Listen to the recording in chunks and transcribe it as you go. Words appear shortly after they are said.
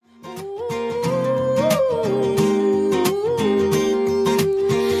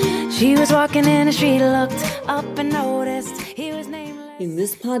She was walking in the street, looked up and noticed he was nameless. In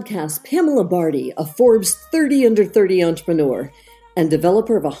this podcast, Pamela Barty, a Forbes 30 Under 30 entrepreneur and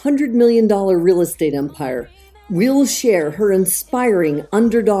developer of a $100 million real estate empire, will share her inspiring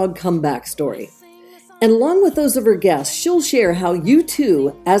underdog comeback story. And along with those of her guests, she'll share how you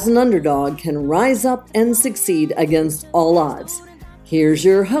too, as an underdog, can rise up and succeed against all odds. Here's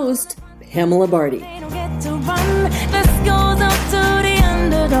your host, Pamela Barty. They don't get to run. This goes up to the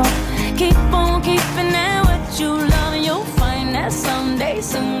underdog. Keep on keeping at what you love, and you'll find that someday,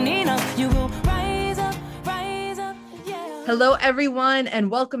 soon enough, you will rise up, yeah. Hello, everyone,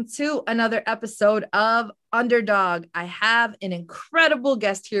 and welcome to another episode of Underdog. I have an incredible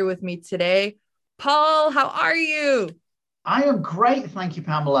guest here with me today. Paul, how are you? I am great. Thank you,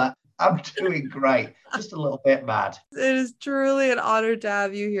 Pamela. I'm doing great. Just a little bit bad. It is truly an honor to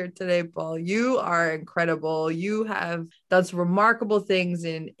have you here today, Paul. You are incredible. You have done some remarkable things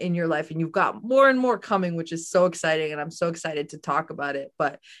in your life, and you've got more and more coming, which is so exciting. And I'm so excited to talk about it.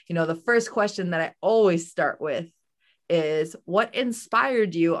 But, the first question that I always start with is, what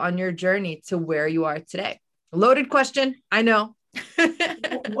inspired you on your journey to where you are today? Loaded question, I know.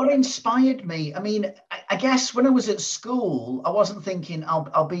 What inspired me? I mean, I guess when I was at school, I wasn't thinking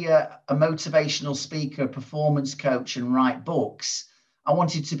I'll be a motivational speaker, performance coach, and write books. I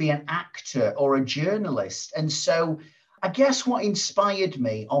wanted to be an actor or a journalist. And so I guess what inspired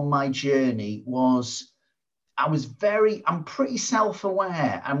me on my journey was I'm pretty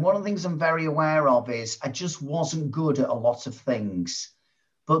self-aware. And one of the things I'm very aware of is I just wasn't good at a lot of things.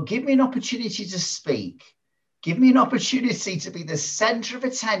 But give me an opportunity to speak. Give me an opportunity to be the center of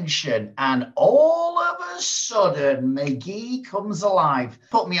attention, and all of a sudden, McGee comes alive.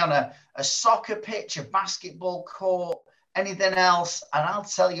 Put me on a soccer pitch, a basketball court, anything else, and I'll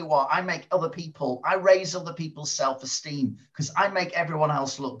tell you what, I raise other people's self-esteem because I make everyone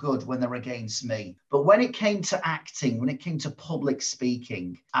else look good when they're against me. But when it came to acting, when it came to public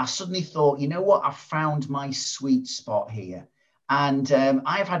speaking, I suddenly thought, you know what, I found my sweet spot here. And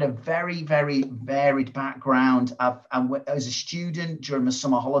I've had a very, very varied background. As a student, during my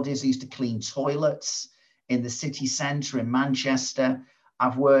summer holidays, I used to clean toilets in the city centre in Manchester.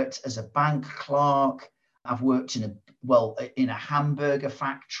 I've worked as a bank clerk. I've worked in a hamburger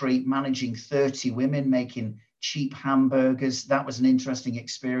factory, managing 30 women, making cheap hamburgers. That was an interesting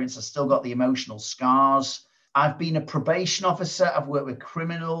experience. I still got the emotional scars. I've been a probation officer. I've worked with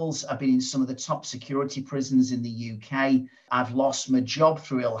criminals. I've been in some of the top security prisons in the UK. I've lost my job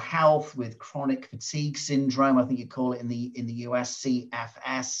through ill health with chronic fatigue syndrome. I think you call it in the US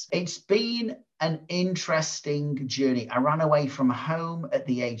CFS. It's been an interesting journey. I ran away from home at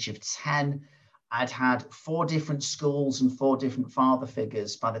the age of 10. I'd had 4 different schools and 4 different father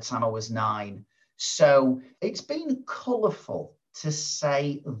figures by the time I was 9. So it's been colourful, to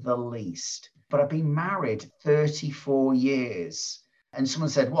say the least. But I've been married 34 years. And someone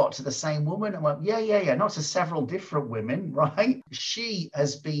said, what, to the same woman? I went, yeah, not to several different women, right? She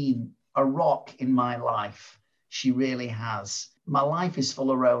has been a rock in my life. She really has. My life is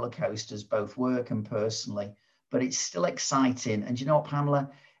full of roller coasters, both work and personally, but it's still exciting. And you know what, Pamela?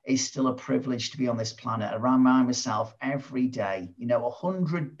 It's still a privilege to be on this planet. I remind myself every day,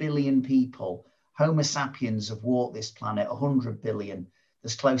 100 billion people, Homo sapiens, have walked this planet, 100 billion.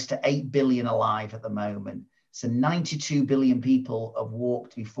 There's close to 8 billion alive at the moment. So 92 billion people have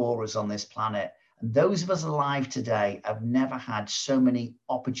walked before us on this planet. And those of us alive today have never had so many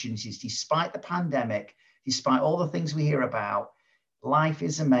opportunities, despite the pandemic, despite all the things we hear about. Life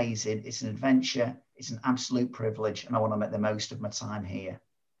is amazing. It's an adventure. It's an absolute privilege. And I want to make the most of my time here.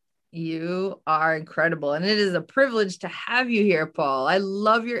 You are incredible. And it is a privilege to have you here, Paul. I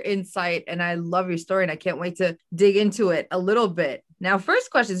love your insight and I love your story. And I can't wait to dig into it a little bit. Now, first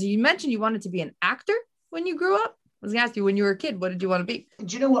question is, you mentioned you wanted to be an actor when you grew up. I was going to ask you, when you were a kid, what did you want to be?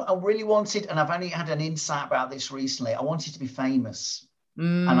 Do you know what I really wanted? And I've only had an insight about this recently. I wanted to be famous.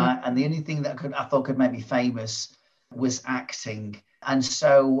 And the only thing that I thought could make me famous was acting. And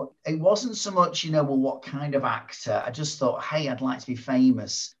so it wasn't so much, what kind of actor? I just thought, hey, I'd like to be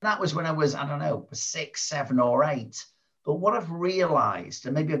famous. That was when I was, 6, 7 or 8. But what I've realized,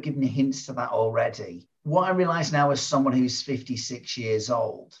 and maybe I've given you hints to that already, what I realize now as someone who's 56 years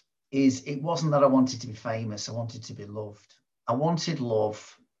old is it wasn't that I wanted to be famous. I wanted to be loved. I wanted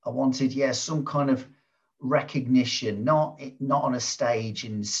love. I wanted, some kind of recognition, not on a stage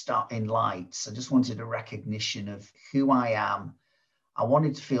in lights. I just wanted a recognition of who I am. I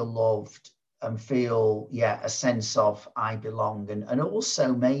wanted to feel loved and feel, a sense of I belong. And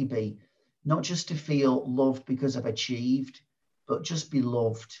also maybe not just to feel loved because I've achieved, but just be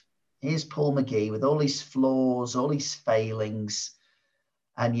loved. Here's Paul McGee with all his flaws, all his failings.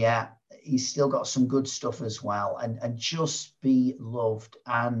 And yeah, he's still got some good stuff as well. And just be loved.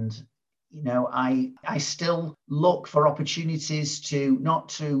 And I still look for opportunities to not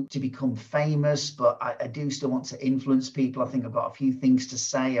to become famous, but I do still want to influence people. I think I've got a few things to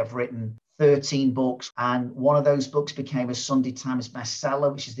say. I've written 13 books, and one of those books became a Sunday Times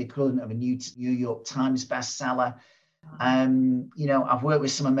bestseller, which is the equivalent of a New York Times bestseller. I've worked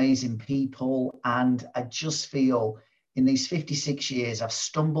with some amazing people, and I just feel in these 56 years, I've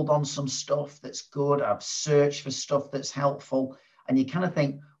stumbled on some stuff that's good. I've searched for stuff that's helpful. And you kind of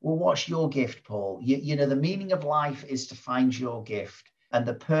think, well, what's your gift, Paul? The meaning of life is to find your gift, and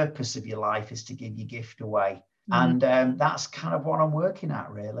the purpose of your life is to give your gift away. Mm-hmm. And that's kind of what I'm working at,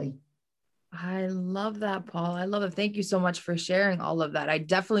 really. I love that, Paul. I love it. Thank you so much for sharing all of that. I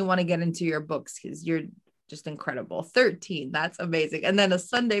definitely want to get into your books because you're just incredible. 13, that's amazing. And then a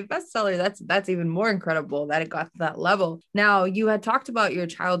Sunday bestseller, that's even more incredible that it got to that level. Now, you had talked about your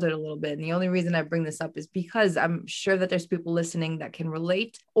childhood a little bit, and the only reason I bring this up is because I'm sure that there's people listening that can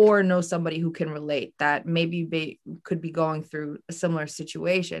relate or know somebody who can relate that maybe could be going through a similar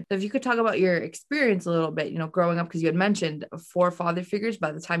situation. So if you could talk about your experience a little bit, growing up, because you had mentioned 4 father figures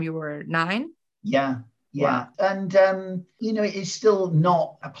by the time you were 9. Yeah. Wow. And it's still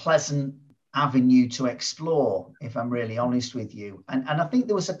not a pleasant avenue to explore, if I'm really honest with you. And I think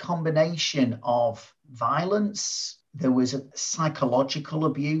there was a combination of violence, there was a psychological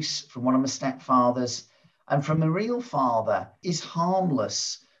abuse from one of my stepfathers, and from a real father is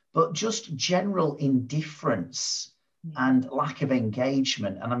harmless, but just general indifference and lack of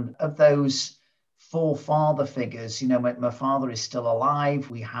engagement. And of those 4 father figures, my father is still alive.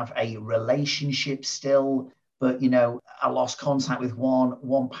 We have a relationship still. But, I lost contact with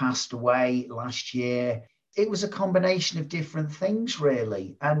one passed away last year. It was a combination of different things,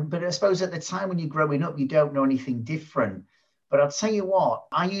 really. But I suppose at the time when you're growing up, you don't know anything different. But I'll tell you what,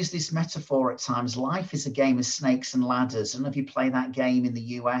 I use this metaphor at times. Life is a game of snakes and ladders. I don't know if you play that game in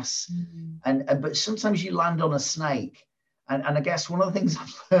the US. Mm-hmm. But sometimes you land on a snake. And I guess one of the things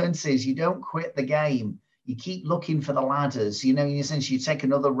I've learned is you don't quit the game. You keep looking for the ladders, in a sense, you take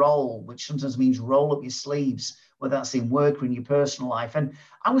another role, which sometimes means roll up your sleeves, whether that's in work or in your personal life. And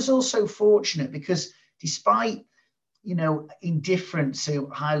I was also fortunate because despite, indifferent to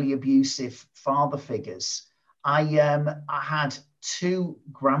highly abusive father figures, I had 2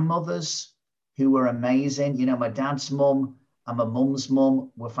 grandmothers who were amazing. My dad's mum and my mum's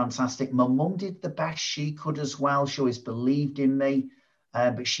mum were fantastic. My mum did the best she could as well. She always believed in me,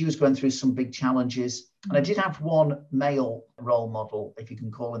 but she was going through some big challenges. And I did have one male role model, if you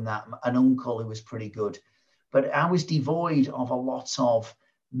can call him that, an uncle who was pretty good. But I was devoid of a lot of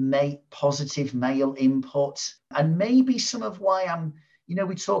positive male input. And maybe some of why I'm,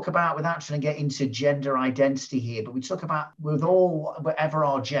 we talk about, without trying to get into gender identity here, but we talk about with all, whatever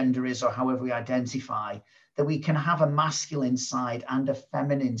our gender is or however we identify, that we can have a masculine side and a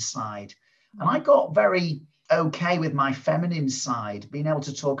feminine side. And I got very okay with my feminine side, being able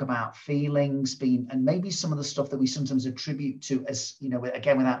to talk about feelings, and maybe some of the stuff that we sometimes attribute to as,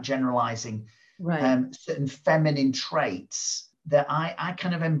 again, without generalizing, right, certain feminine traits, that I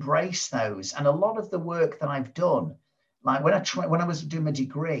kind of embrace those. And a lot of the work that I've done, like when I was doing my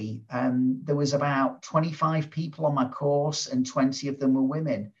degree, there was about 25 people on my course and 20 of them were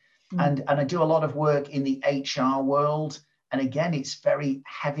women. And I do a lot of work in the HR world. And again, it's very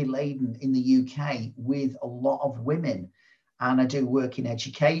heavy laden in the UK with a lot of women. And I do work in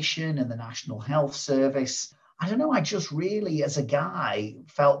education and the National Health Service. I don't know, I just really, as a guy,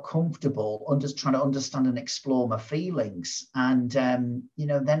 felt comfortable trying to understand and explore my feelings. And, then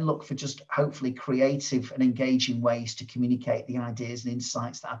look for just hopefully creative and engaging ways to communicate the ideas and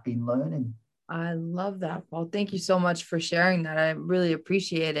insights that I've been learning. I love that, Paul. Thank you so much for sharing that. I really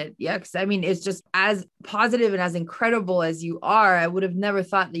appreciate it. Yeah, because it's just as positive and as incredible as you are. I would have never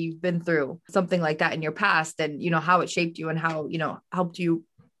thought that you've been through something like that in your past and, how it shaped you and how, helped you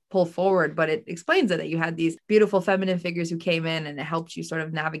pull forward. But it explains that you had these beautiful feminine figures who came in and it helped you sort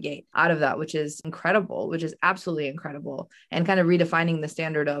of navigate out of that, which is incredible, which is absolutely incredible, and kind of redefining the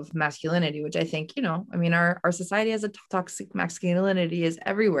standard of masculinity, which I think, our society has a toxic masculinity is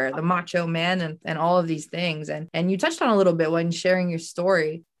everywhere, the macho man and all of these things. And you touched on a little bit when sharing your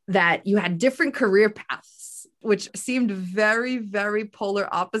story that you had different career paths, which seemed very, very polar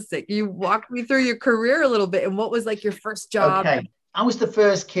opposite. You walked me through your career a little bit and what was like your first job. Okay. I was the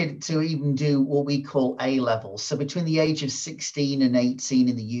first kid to even do what we call A-levels. So between the age of 16 and 18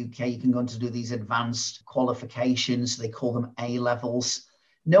 in the UK, you can go on to do these advanced qualifications. They call them A-levels.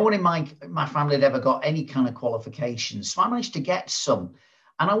 No one in my family had ever got any kind of qualifications. So I managed to get some.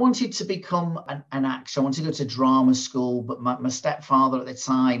 And I wanted to become an actor. I wanted to go to drama school, but my stepfather at the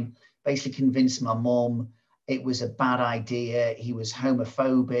time basically convinced my mum it was a bad idea. He was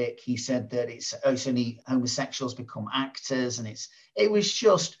homophobic. He said that it's only homosexuals become actors, and it was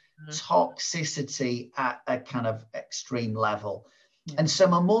just toxicity at a kind of extreme level. Yeah. And so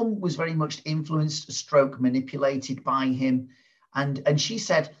my mum was very much influenced, stroke manipulated by him. And she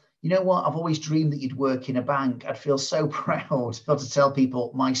said, you know what, I've always dreamed that you'd work in a bank. I'd feel so proud to tell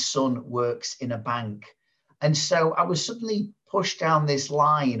people my son works in a bank. And so I was suddenly pushed down this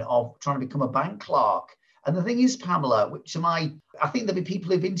line of trying to become a bank clerk. And the thing is, Pamela, I think there'll be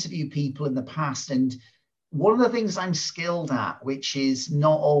people who've interviewed people in the past, and one of the things I'm skilled at, which is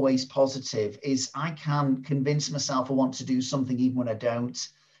not always positive, is I can convince myself I want to do something even when I don't.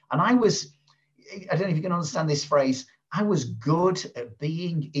 And I don't know if you can understand this phrase, I was good at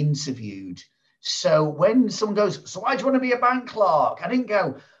being interviewed. So when someone goes, so why do you want to be a bank clerk? I didn't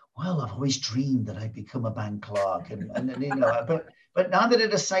go, well, I've always dreamed that I'd become a bank clerk. And you know, but neither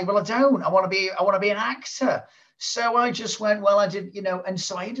did I say, well, I don't. I want to be an actor. So I just went, well, I did, you know, and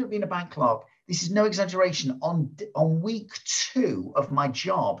so I ended up being a bank clerk. This is no exaggeration. On week 2 of my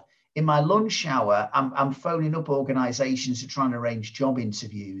job, in my lunch hour, I'm phoning up organizations to try and arrange job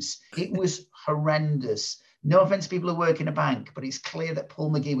interviews. It was horrendous. No offense to people who work in a bank, but it's clear that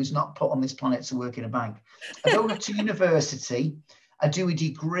Paul McGee was not put on this planet to work in a bank. I go to university. I do a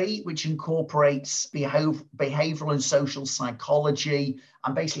degree which incorporates behavioral and social psychology.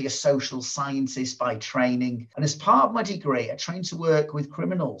 I'm basically a social scientist by training. And as part of my degree, I trained to work with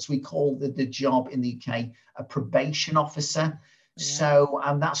criminals. We call the job in the UK a probation officer. Yeah. So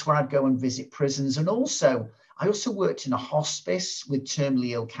that's where I'd go and visit prisons. And I also worked in a hospice with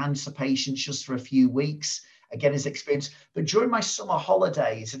terminally ill cancer patients just for a few weeks, again, as experience. But during my summer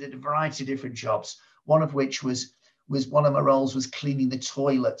holidays, I did a variety of different jobs, one of which was one of my roles was cleaning the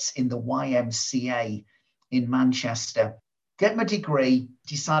toilets in the YMCA in Manchester. Get my degree,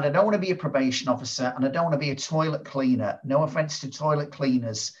 decide I don't want to be a probation officer and I don't want to be a toilet cleaner. No offense to toilet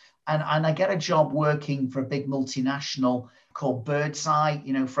cleaners. And I get a job working for a big multinational called Birdseye,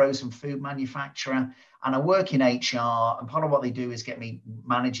 you know, frozen food manufacturer. And I work in HR, and part of what they do is get me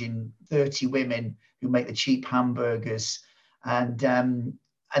managing 30 women who make the cheap hamburgers.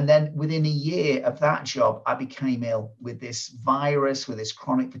 And then within a year of that job, I became ill with this virus, with this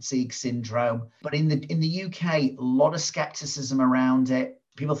chronic fatigue syndrome. But in the UK, a lot of skepticism around it.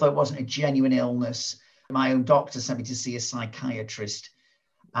 People thought it wasn't a genuine illness. My own doctor sent me to see a psychiatrist.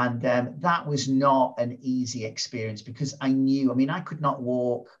 And that was not an easy experience because I could not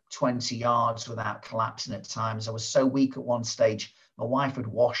walk 20 yards without collapsing at times. I was so weak at one stage. My wife would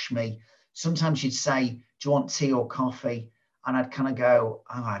wash me. Sometimes she'd say, do you want tea or coffee? And I'd kind of go,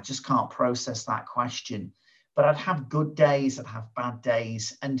 oh, I just can't process that question. But I'd have good days, I'd have bad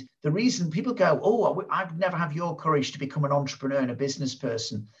days. And the reason people go, oh, I'd never have your courage to become an entrepreneur and a business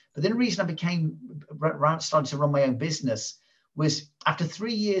person. But then the reason I started to run my own business was after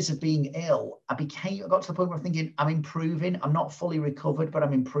 3 years of being ill, I got to the point where I'm thinking, I'm improving. I'm not fully recovered, but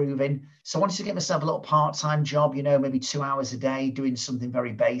I'm improving. So I wanted to get myself a little part-time job, you know, maybe 2 hours a day, doing something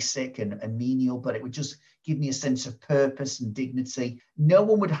very basic and menial, but it would just give me a sense of purpose and dignity. No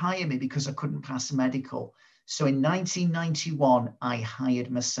one would hire me because I couldn't pass medical. So in 1991, I hired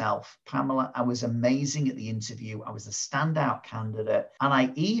myself. Pamela, I was amazing at the interview. I was a standout candidate, and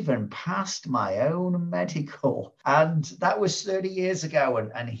I even passed my own medical. And that was 30 years ago.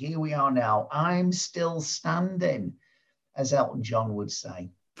 And here we are now. I'm still standing, as Elton John would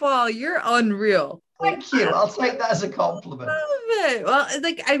say. Paul, you're unreal. Thank you. I'll take that as a compliment. I love it. Well,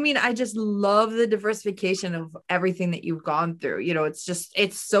 I just love the diversification of everything that you've gone through. You know,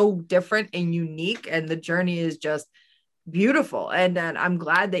 it's so different and unique, and the journey is just beautiful. And I'm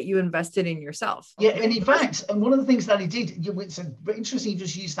glad that you invested in yourself. Yeah, and in fact, and one of the things that I did, it's interesting you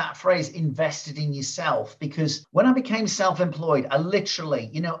just use that phrase, invested in yourself, because when I became self-employed, I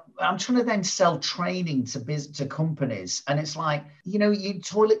literally, you know, I'm trying to then sell training to companies. And it's like, you know, you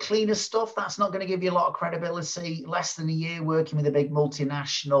toilet cleaner stuff, that's not going to give you a lot of credibility. Less than a year working with a big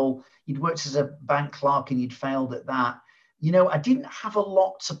multinational, you'd worked as a bank clerk and you'd failed at that. You know, I didn't have a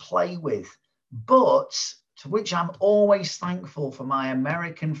lot to play with, but to which I'm always thankful for my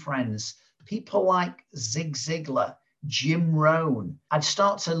American friends, people like Zig Ziglar, Jim Rohn. I'd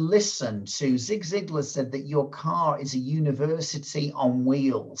start to listen to, Zig Ziglar said that your car is a university on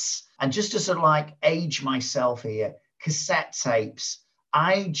wheels. And just to sort of like age myself here, cassette tapes,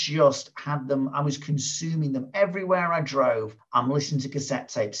 I just had them, I was consuming them everywhere I drove. I'm listening to cassette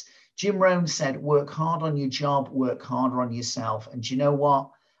tapes. Jim Rohn said, work hard on your job, work harder on yourself. And do you know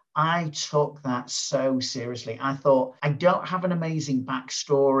what? I took that so seriously. I thought, I don't have an amazing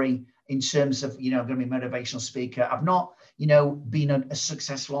backstory in terms of, I'm going to be a motivational speaker. I've not, been a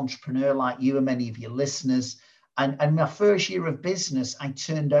successful entrepreneur like you and many of your listeners. And my first year of business, I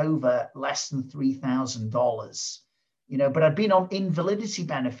turned over less than $3,000, but I'd been on invalidity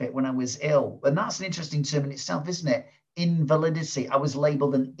benefit when I was ill. And that's an interesting term in itself, isn't it? Invalidity. I was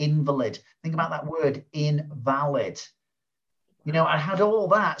labeled an invalid. Think about that word, invalid. I had all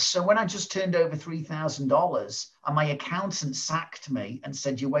that. So when I just turned over $3,000 and my accountant sacked me and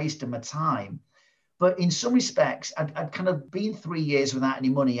said, you're wasting my time. But in some respects, I'd kind of been 3 years without any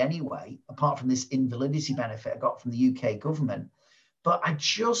money anyway, apart from this invalidity benefit I got from the UK government. But I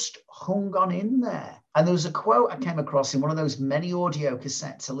just hung on in there. And there was a quote I came across in one of those many audio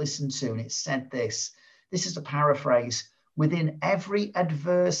cassettes to listen to. And it said this is a paraphrase: within every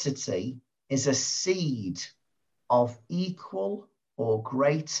adversity is a seed of equal or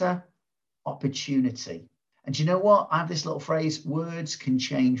greater opportunity. And do you know what? I have this little phrase, words can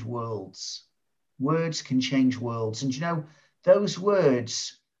change worlds. Words can change worlds. And those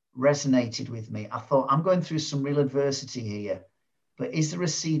words resonated with me. I thought, I'm going through some real adversity here, but is there a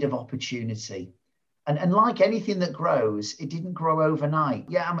seed of opportunity? And like anything that grows, it didn't grow overnight.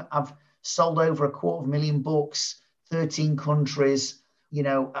 Yeah, I've sold over 250,000 books, 13 countries.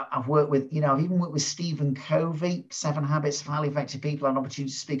 I've worked with, I've even worked with Stephen Covey, 7 Habits of Highly Effective People. I had an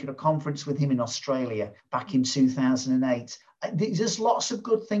opportunity to speak at a conference with him in Australia back in 2008. There's lots of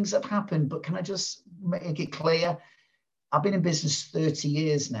good things that have happened, but can I just make it clear? I've been in business 30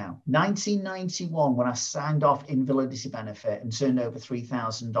 years now. 1991, when I signed off invalidity benefit and turned over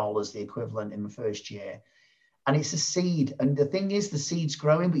 $3,000, the equivalent in my first year. And it's a seed. And the thing is, the seed's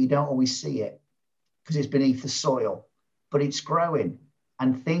growing, but you don't always see it because it's beneath the soil, but it's growing.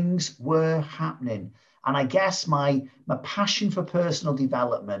 And things were happening. And I guess my passion for personal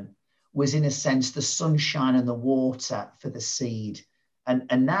development was, in a sense, the sunshine and the water for the seed.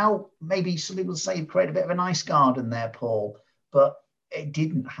 And now maybe some people say you've created a bit of a nice garden there, Paul, but it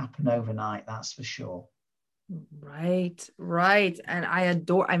didn't happen overnight, that's for sure. Right. And I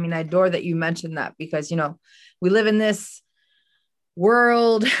adore that you mentioned that, because, we live in this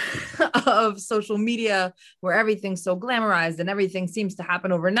world of social media where everything's so glamorized and everything seems to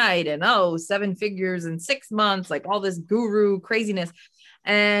happen overnight, and 7 figures in 6 months, like all this guru craziness.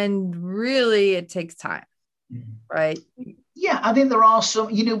 And really it takes time, right? Yeah, I think there are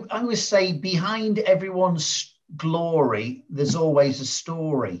some, I always say behind everyone's glory, there's always a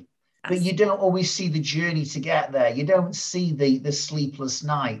story, but you don't always see the journey to get there. You don't see the sleepless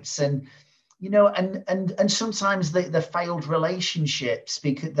nights and sometimes the failed relationships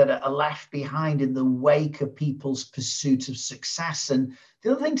that are left behind in the wake of people's pursuit of success. And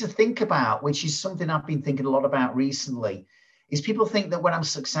the other thing to think about, which is something I've been thinking a lot about recently, is people think that when I'm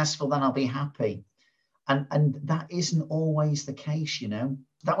successful, then I'll be happy. And that isn't always the case,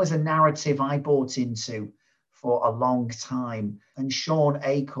 That was a narrative I bought into for a long time. And Sean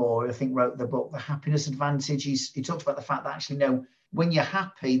Achor, I think, wrote the book, The Happiness Advantage. He talked about the fact that actually, when you're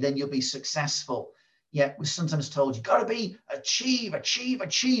happy, then you'll be successful. Yet we're sometimes told you've got to achieve,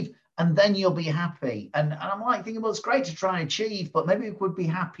 and then you'll be happy. And I'm like thinking, well, it's great to try and achieve, but maybe we could be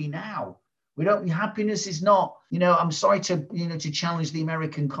happy now. Happiness is not, I'm sorry to challenge the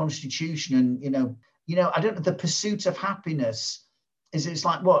American Constitution and, I don't know, the pursuit of happiness it's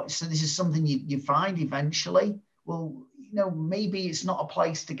like what? So this is something you find eventually. Well, maybe it's not a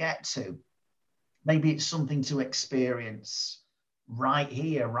place to get to. Maybe it's something to experience right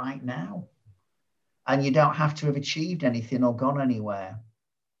here, right now. And you don't have to have achieved anything or gone anywhere.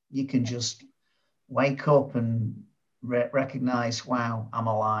 You can just wake up and recognize, wow, I'm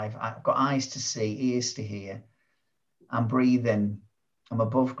alive. I've got eyes to see, ears to hear. I'm breathing. I'm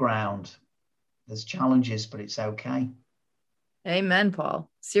above ground. There's challenges, but it's okay. Amen, Paul.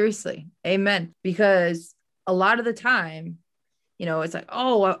 Seriously. Amen. Because a lot of the time, it's like,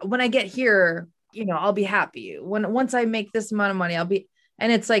 when I get here, I'll be happy. Once I make this amount of money, I'll be,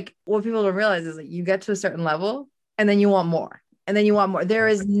 and it's like, what people don't realize is that you get to a certain level and then you want more, and then you want more. There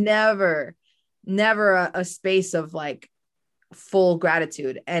is never a space of like full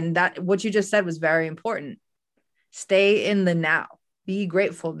gratitude. And that, what you just said was very important. Stay in the now, be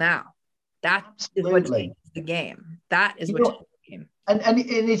grateful now. That Absolutely. Is what changes the game. That is what changes the game. And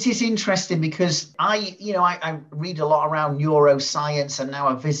it is interesting because I read a lot around neuroscience, and now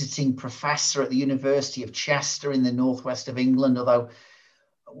I'm a visiting professor at the University of Chester in the northwest of England. Although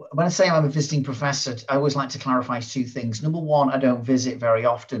when I say I'm a visiting professor, I always like to clarify 2 things. Number 1, I don't visit very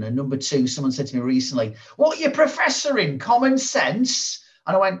often. And number 2, someone said to me recently, what are you professor in? Common sense?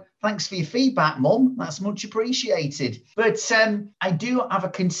 And I went, Thanks for your feedback, Mum. That's much appreciated. But I do have a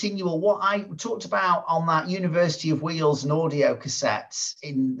continual, what I talked about on that University of Wheels and audio cassettes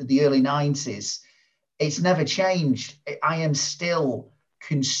in the early 90s. It's never changed. I am still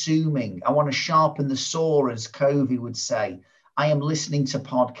consuming. I want to sharpen the saw, as Covey would say. I am listening to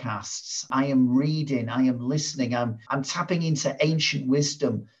podcasts. I am reading. I am listening. I'm tapping into ancient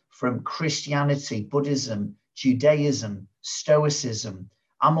wisdom from Christianity, Buddhism, Judaism, Stoicism.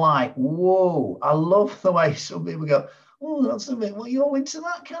 I'm like, whoa, I love the way some people go, oh, that's a bit, what you're into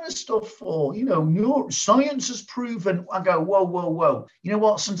that kind of stuff for? You know, science has proven. I go, whoa, whoa, whoa. You know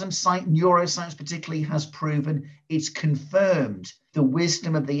what? Sometimes neuroscience particularly has proven, it's confirmed the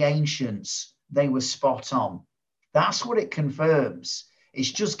wisdom of the ancients. They were spot on. That's what it confirms.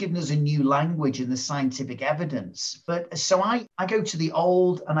 It's just given us a new language in the scientific evidence. But so I go to the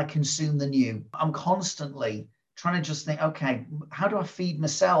old and I consume the new. I'm constantly trying to just think, okay, how do I feed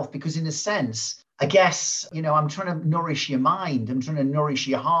myself? Because in a sense, I guess, you know, I'm trying to nourish your mind. I'm trying to nourish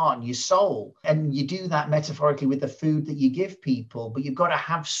your heart and your soul. And you do that metaphorically with the food that you give people, but you've got to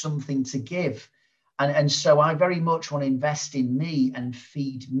have something to give. And so I very much want to invest in me and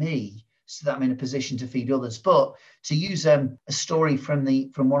feed me so that I'm in a position to feed others. But to use a story from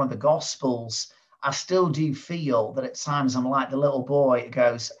one of the Gospels, I still do feel that at times I'm like the little boy who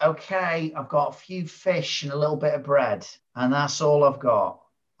goes, okay, I've got a few fish and a little bit of bread, and that's all I've got.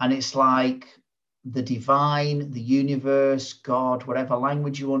 And it's like the divine, the universe, God, whatever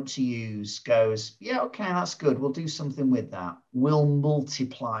language you want to use, goes, yeah, okay, that's good. We'll do something with that. We'll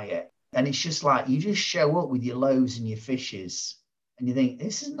multiply it. And it's just like, you just show up with your loaves and your fishes and you think,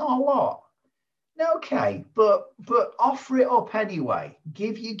 this is not a lot. Okay, but offer it up anyway.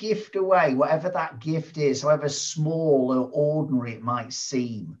 Give your gift away, whatever that gift is, however small or ordinary it might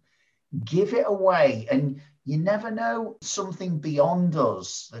seem. Give it away, and you never know, something beyond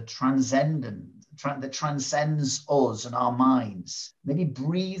us, that transcends us and our minds, maybe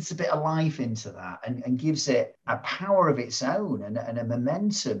breathes a bit of life into that and gives it a power of its own and a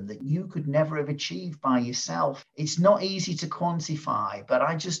momentum that you could never have achieved by yourself. It's not easy to quantify, but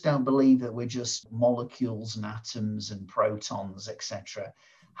I just don't believe that we're just molecules and atoms and protons, etc.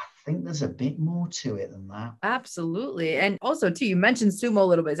 I think there's a bit more to it than that. Absolutely. And also too, you mentioned sumo a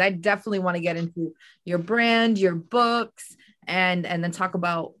little bit. I definitely want to get into your brand, your books, and then talk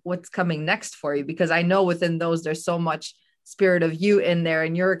about what's coming next for you, because I know within those there's so much spirit of you in there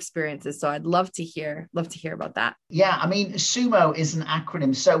and your experiences. So I'd love to hear about that. Yeah, I mean, sumo is an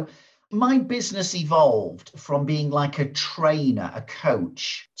acronym. So my business evolved from being like a trainer, a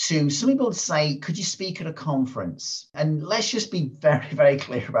coach, to some people would say, could you speak at a conference? And let's just be very, very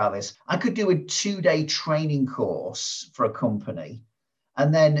clear about this. I could do a 2-day training course for a company,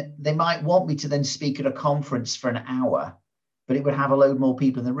 and then they might want me to then speak at a conference for an hour, but it would have a load more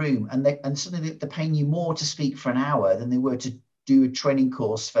people in the room. And suddenly they're paying you more to speak for an hour than they were to do a training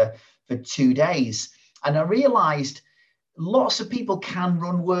course for 2 days. And I realized lots of people can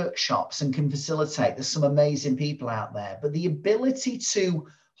run workshops and can facilitate. There's some amazing people out there, but the ability to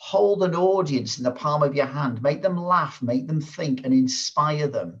hold an audience in the palm of your hand, make them laugh, make them think, and inspire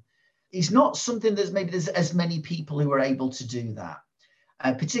them is not something there's as many people who are able to do that.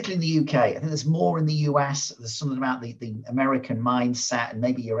 Particularly in the UK. I think there's more in the US. There's something about the American mindset and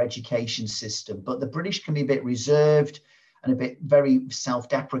maybe your education system, but the British can be a bit reserved and a bit very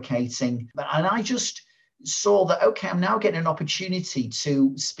self-deprecating. And I just saw that, okay, I'm now getting an opportunity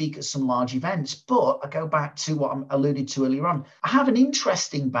to speak at some large events, but I go back to what I alluded to earlier on. I have an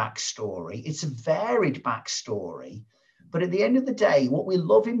interesting backstory. It's a varied backstory, but at the end of the day, what we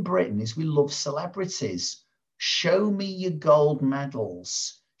love in Britain is we love celebrities. Show me your gold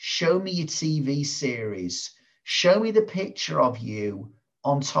medals. Show me your TV series. Show me the picture of you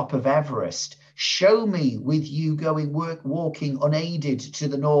on top of Everest. Show me with you walking unaided to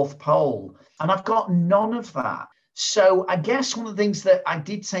the North Pole. And I've got none of that. So I guess one of the things that I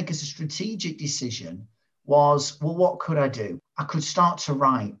did take as a strategic decision was, well, what could I do? I could start to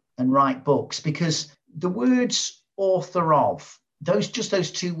write books, because the words author of, those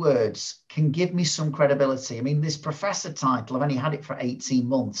 2 words can give me some credibility. I mean, this professor title, I've only had it for 18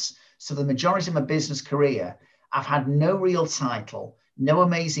 months. So the majority of my business career, I've had no real title, no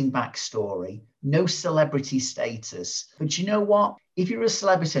amazing backstory, no celebrity status. But you know what? If you're a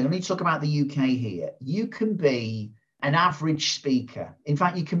celebrity, let me talk about the UK here, you can be an average speaker. In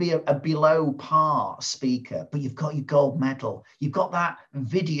fact, you can be a below par speaker, but you've got your gold medal. You've got that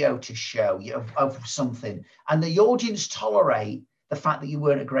video to show you of something. And the audience tolerate the fact that you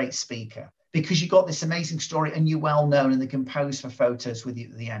weren't a great speaker because you got this amazing story and you're well known and they can pose for photos with you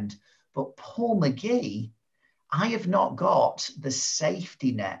at the end. But Paul McGee, I have not got the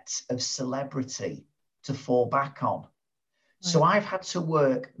safety net of celebrity to fall back on. So I've had to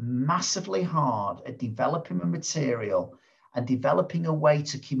work massively hard at developing my material and developing a way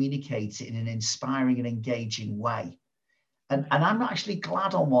to communicate it in an inspiring and engaging way. And I'm actually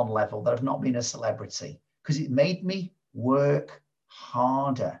glad on one level that I've not been a celebrity, because it made me work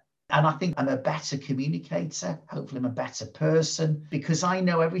harder. And I think I'm a better communicator. Hopefully I'm a better person, because I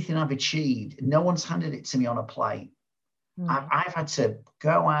know everything I've achieved. No one's handed it to me on a plate. I've had to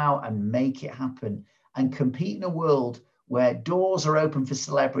go out and make it happen and compete in a world where doors are open for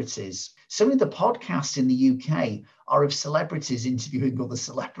celebrities. Some of the podcasts in the UK are of celebrities interviewing other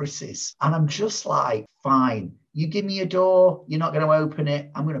celebrities. And I'm just like, fine, you give me a door, you're not going to open it,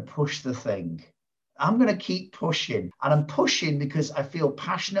 I'm going to push the thing. I'm going to keep pushing. And I'm pushing because I feel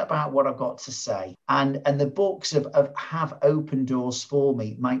passionate about what I've got to say. And the books have opened doors for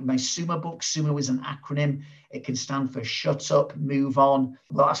me. My SUMO book, SUMO is an acronym. It can stand for Shut Up, Move On.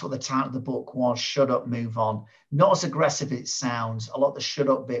 Well, that's what the title of the book was, Shut Up, Move On. Not as aggressive as it sounds. A lot of the shut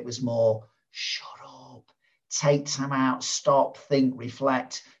up bit was more, shut up, take time out, stop, think,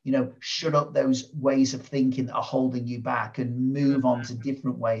 reflect, shut up those ways of thinking that are holding you back and move on to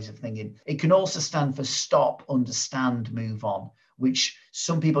different ways of thinking. It can also stand for stop, understand, move on, which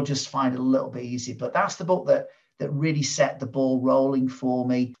some people just find a little bit easy. But that's the book that really set the ball rolling for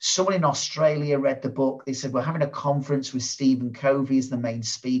me. Someone in Australia read the book. They said, we're having a conference with Stephen Covey as the main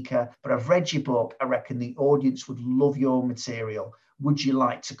speaker, but I've read your book. I reckon the audience would love your material. Would you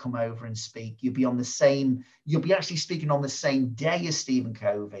like to come over and speak? You'll be actually speaking on the same day as Stephen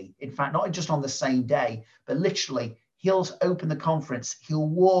Covey. In fact, not just on the same day, but literally he'll open the conference, he'll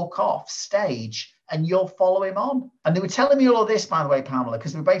walk off stage and you'll follow him on. And they were telling me all of this, by the way, Pamela,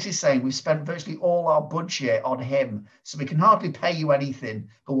 because they were basically saying we've spent virtually all our budget on him, so we can hardly pay you anything,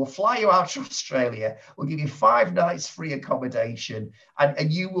 but we'll fly you out to Australia. We'll give you 5 nights free accommodation,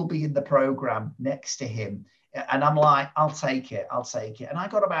 and you will be in the program next to him. And I'm like, I'll take it. And I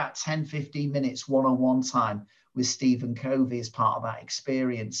got about 10, 15 minutes one-on-one time with Stephen Covey as part of that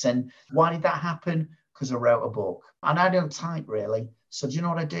experience. And why did that happen? Because I wrote a book. And I don't type really. So do you know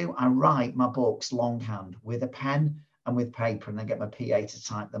what I do? I write my books longhand with a pen and with paper, and then get my PA to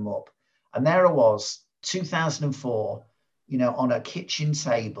type them up. And there I was, 2004, on a kitchen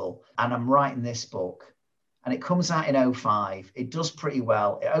table, and I'm writing this book. And it comes out in 2005. It does pretty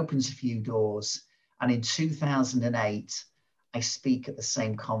well. It opens a few doors. And in 2008, I speak at the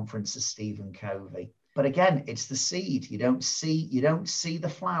same conference as Stephen Covey. But again, it's the seed. You don't see the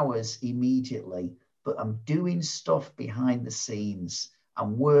flowers immediately, but I'm doing stuff behind the scenes.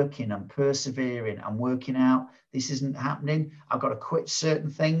 I'm working, I'm persevering, I'm working out. This isn't happening. I've got to quit certain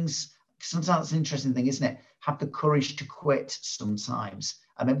things. Sometimes it's an interesting thing, isn't it? Have the courage to quit sometimes.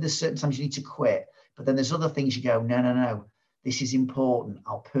 And maybe there's certain times you need to quit, but then there's other things you go, no. This is important.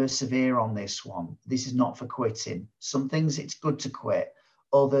 I'll persevere on this one. This is not for quitting. Some things it's good to quit.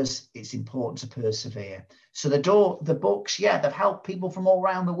 Others, it's important to persevere. So the books, they've helped people from all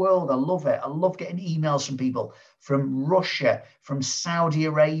around the world. I love it. I love getting emails from people from Russia, from Saudi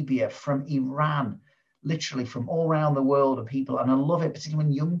Arabia, from Iran, literally from all around the world of people. And I love it, particularly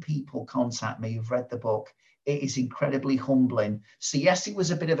when young people contact me who've read the book. It is incredibly humbling. So yes, it was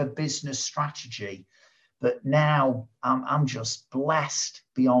a bit of a business strategy, but now I'm just blessed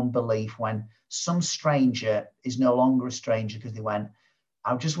beyond belief when some stranger is no longer a stranger because they went,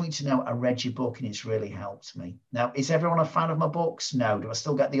 I just want you to know I read your book and it's really helped me. Now, is everyone a fan of my books? No. Do I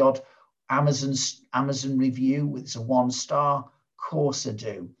still get the odd Amazon review with it's a 1-star? Of course I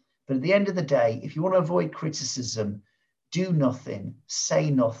do. But at the end of the day, if you want to avoid criticism, do nothing,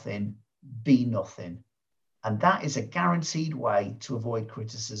 say nothing, be nothing. And that is a guaranteed way to avoid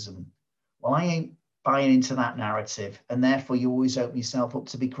criticism. Well, I ain't buying into that narrative, and therefore you always open yourself up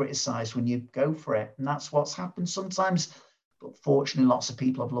to be criticized when you go for it. And that's what's happened sometimes. But fortunately, lots of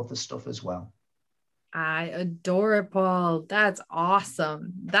people have loved the stuff as well. I adore it, Paul. That's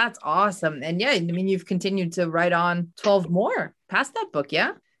awesome. And you've continued to write on 12 more past that book,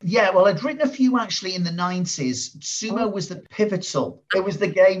 yeah? Yeah, well, I'd written a few actually in the 90s. SUMO was the pivotal. It was the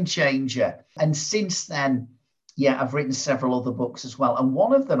game changer. And since then, I've written several other books as well. And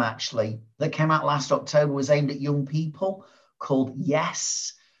one of them actually that came out last October was aimed at young people, called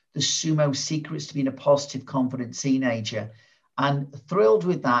Yes, the SUMO Secrets to Being a Positive, Confident Teenager. And thrilled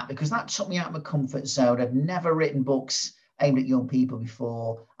with that because that took me out of my comfort zone. I'd never written books aimed at young people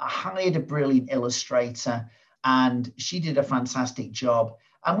before. I hired a brilliant illustrator and she did a fantastic job.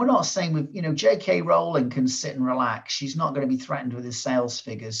 And we're not saying with, J.K. Rowling can sit and relax. She's not going to be threatened with his sales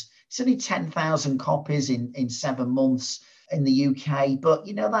figures. It's only 10,000 copies in 7 months. in the UK. But,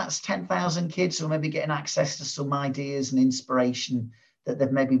 that's 10,000 kids who are maybe getting access to some ideas and inspiration that they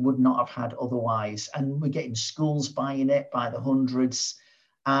maybe would not have had otherwise. And we're getting schools buying it by the hundreds.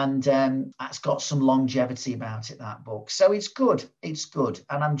 And it's got some longevity about it, that book. So it's good. It's good.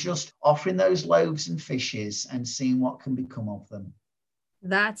 And I'm just offering those loaves and fishes and seeing what can become of them.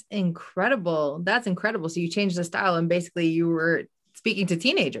 That's incredible. That's incredible. So you changed the style and basically you were speaking to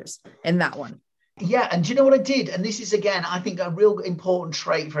teenagers in that one. Yeah. And do you know what I did? And this is, again, I think a real important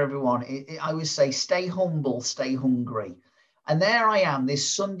trait for everyone. I always say, stay humble, stay hungry. And there I am, this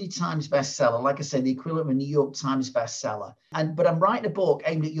Sunday Times bestseller, like I said, the equivalent of a New York Times bestseller. But I'm writing a book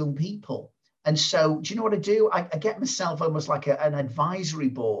aimed at young people. And so, do you know what I do? I get myself almost like an advisory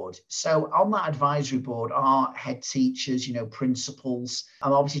board. So on that advisory board are head teachers, principals.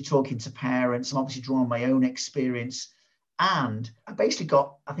 I'm obviously talking to parents. I'm obviously drawing my own experience. And I basically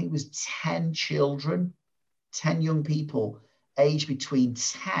got, I think it was 10 children, 10 young people aged between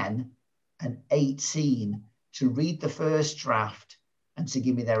 10 and 18 to read the first draft and to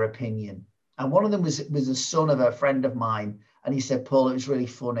give me their opinion. And one of them was a son of a friend of mine. And he said, Paul, it was really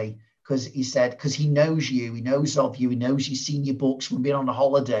funny because he said, because he knows you, he knows of you, he knows you've seen your books. We've been on a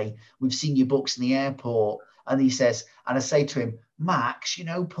holiday. We've seen your books in the airport. And he says, and I say to him, Max,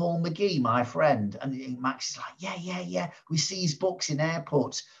 Paul McGee, my friend. And Max is like, yeah. We see his books in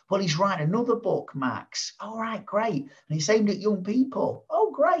airports. Well, he's writing another book, Max. All right, great. And he's aimed at young people.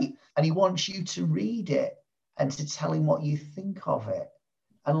 Oh, great. And he wants you to read it and to tell him what you think of it.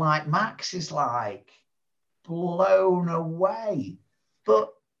 And like Max is like blown away.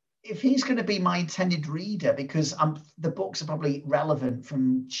 But if he's going to be my intended reader, because the books are probably relevant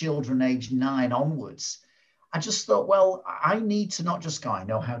from children aged 9 onwards, I just thought, well, I need to not just go, I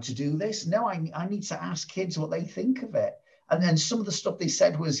know how to do this. No, I need to ask kids what they think of it. And then some of the stuff they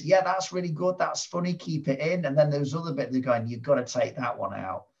said was, yeah, that's really good. That's funny. Keep it in. And then there was other bit they're going, you've got to take that one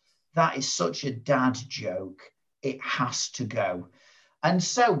out. That is such a dad joke. It has to go. And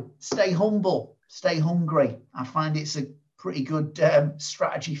so stay humble, stay hungry. I find it's a pretty good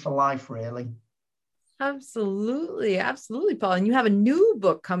strategy for life, really. Absolutely. Absolutely, Paul. And you have a new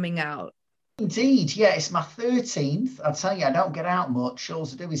book coming out. Indeed. Yeah, it's my 13th. I'll tell you, I don't get out much. All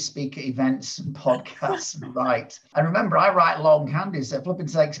I do is speak at events and podcasts and write. And remember, I write long-handed, so it flipping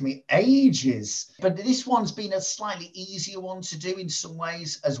takes me ages. But this one's been a slightly easier one to do in some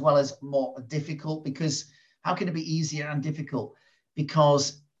ways, as well as more difficult, because how can it be easier and difficult?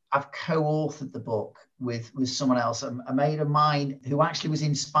 Because I've co-authored the book with someone else, a mate of mine who actually was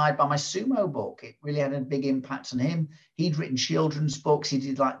inspired by my sumo book. It really had a big impact on him. He'd written children's books. He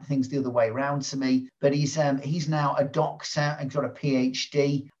did like things the other way around to me, but he's now a doctor and got a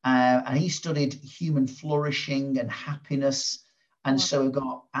PhD, and he studied human flourishing and happiness. And so we've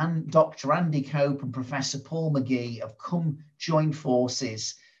got Dr. Andy Cope and Professor Paul McGee have joined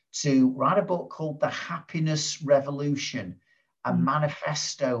forces to write a book called The Happiness Revolution, a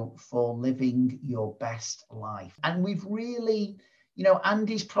manifesto for living your best life. And we've really,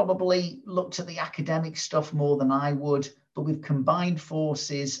 Andy's probably looked at the academic stuff more than I would, but we've combined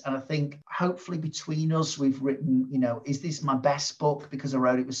forces. And I think hopefully between us, we've written, is this my best book because I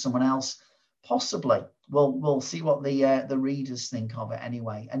wrote it with someone else? Possibly. We'll see what the readers think of it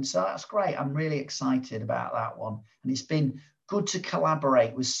anyway. And so that's great. I'm really excited about that one. And it's been good to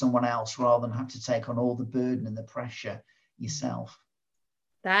collaborate with someone else rather than have to take on all the burden and the pressure yourself.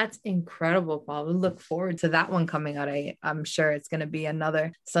 That's incredible, Paul. We look forward to that one coming out. I'm sure it's going to be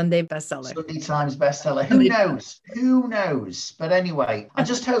another Sunday bestseller. Sunday Times bestseller. Who knows? Who knows? But anyway, I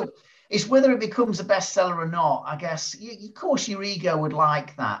just hope it's whether it becomes a bestseller or not. I guess, of course, your ego would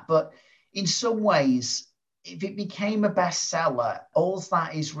like that. But in some ways, if it became a bestseller, all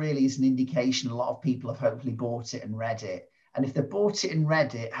that is really is an indication a lot of people have hopefully bought it and read it. And if they bought it and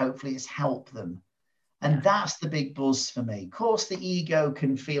read it, hopefully it's helped them. And that's the big buzz for me. Of course, the ego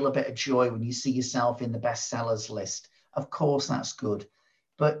can feel a bit of joy when you see yourself in the bestsellers list. Of course, that's good.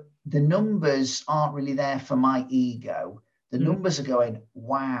 But the numbers aren't really there for my ego. The numbers are going,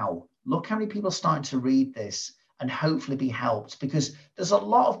 wow, look how many people are starting to read this and hopefully be helped. Because there's a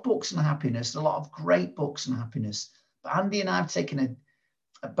lot of books on happiness, a lot of great books on happiness. But Andy and I have taken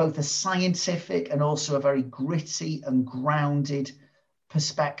both a scientific and also a very gritty and grounded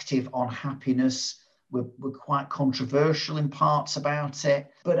perspective on happiness. We're quite controversial in parts about it,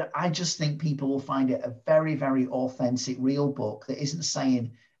 but I just think people will find it a very, very authentic, real book that isn't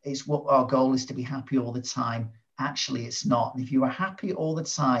saying it's what our goal is to be happy all the time. Actually, it's not. And if you were happy all the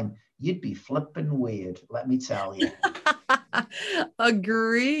time, you'd be flipping weird, let me tell you.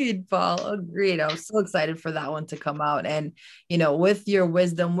 Agreed, Paul. Agreed. I was so excited for that one to come out. And, you know, with your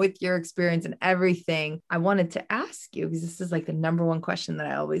wisdom, with your experience and everything, I wanted to ask you, because this is like the number one question that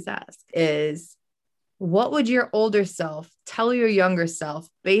I always ask is, what would your older self tell your younger self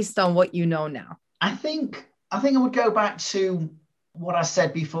based on what you know now? I think I would go back to what I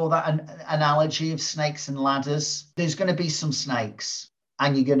said before, that analogy of snakes and ladders. There's going to be some snakes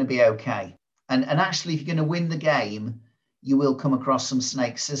and you're going to be okay. And actually, if you're going to win the game, you will come across some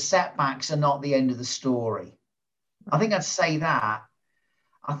snakes. So setbacks are not the end of the story. I think I'd say that.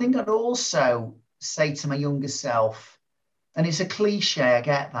 I think I'd also say to my younger self, and it's a cliche, I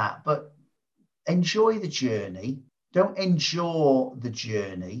get that, but enjoy the journey. Don't endure the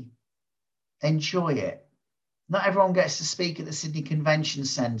journey. Enjoy it. Not everyone gets to speak at the Sydney Convention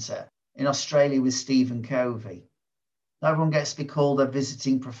Centre in Australia with Stephen Covey. Not everyone gets to be called a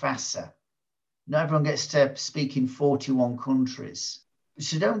visiting professor. Not everyone gets to speak in 41 countries.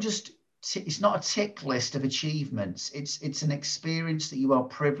 So don't just, it's not a tick list of achievements. It's an experience that you are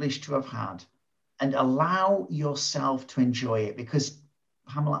privileged to have had. And allow yourself to enjoy it, because,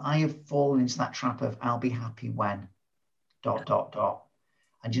 Pamela, I have fallen into that trap of I'll be happy when, ...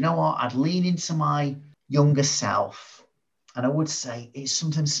 And you know what? I'd lean into my younger self and I would say it's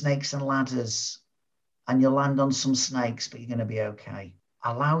sometimes snakes and ladders, and you'll land on some snakes, but you're going to be okay.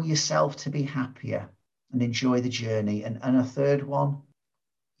 Allow yourself to be happier and enjoy the journey. And a third one,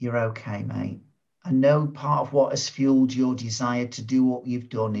 you're okay, mate. I know part of what has fueled your desire to do what you've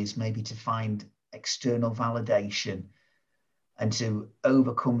done is maybe to find external validation and to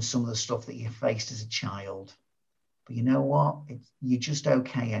overcome some of the stuff that you faced as a child. But you know what? You're just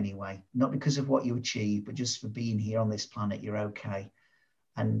okay anyway. Not because of what you achieved, but just for being here on this planet, you're okay.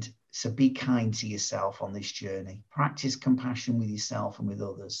 And so be kind to yourself on this journey. Practice compassion with yourself and with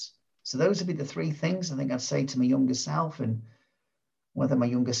others. So those would be the three things I think I'd say to my younger self. And whether my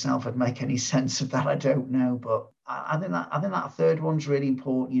younger self would make any sense of that, I don't know. But I think that third one's really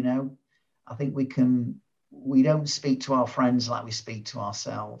important, you know. I think we don't speak to our friends like we speak to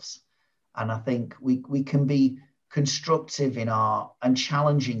ourselves. And I think we can be constructive and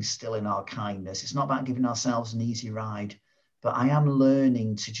challenging still in our kindness. It's not about giving ourselves an easy ride, but I am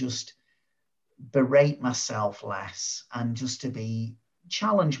learning to just berate myself less and just to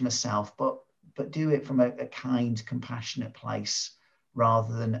challenge myself, but do it from a kind, compassionate place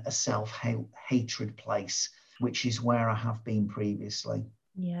rather than a self-hatred place, which is where I have been previously.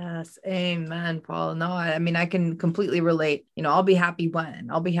 Yes. Amen, Paul. No, I mean, I can completely relate. You know, I'll be happy when,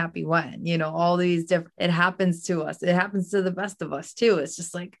 you know, all these different, it happens to us. It happens to the best of us too. It's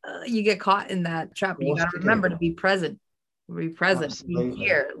just like, you get caught in that trap. You got to remember to be present, Absolutely. Be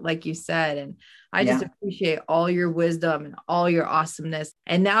here, like you said. And I just appreciate all your wisdom and all your awesomeness.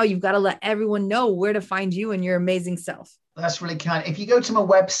 And now you've got to let everyone know where to find you and your amazing self. That's really kind. If you go to my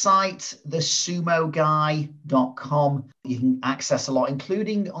website, thesumoguy.com, you can access a lot,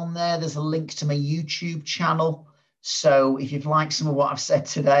 including on there's a link to my YouTube channel. So if you've liked some of what I've said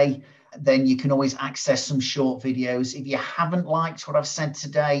today, then you can always access some short videos. If you haven't liked what I've said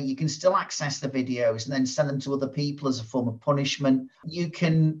today, you can still access the videos and then send them to other people as a form of punishment. You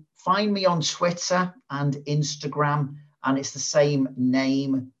can find me on Twitter and Instagram, and it's the same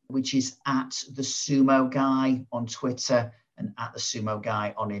name, which is at The Sumo Guy on Twitter and at The Sumo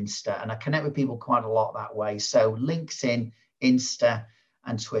Guy on Insta. And I connect with people quite a lot that way. So LinkedIn, Insta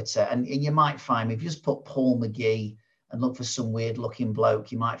and Twitter. And you might find me, if you just put Paul McGee and look for some weird looking bloke,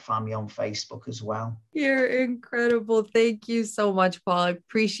 you might find me on Facebook as well. You're incredible. Thank you so much, Paul. I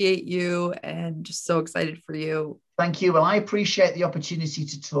appreciate you and just so excited for you. Thank you. Well, I appreciate the opportunity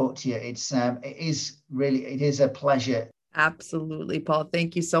to talk to you. It is a pleasure. Absolutely, Paul.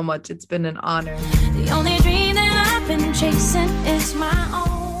 Thank you so much. It's been an honor. The only dream that I've been chasing is my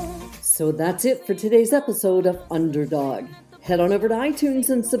own. So that's it for today's episode of Underdog. Head on over to iTunes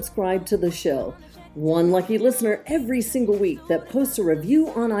and subscribe to the show. One lucky listener every single week that posts a review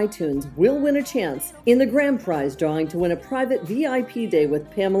on iTunes will win a chance in the grand prize drawing to win a private VIP day with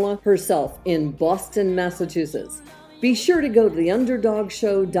Pamela herself in Boston, Massachusetts. Be sure to go to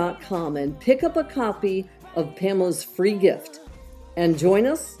theunderdogshow.com and pick up a copy of Pamela's free gift. And join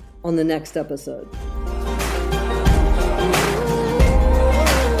us on the next episode.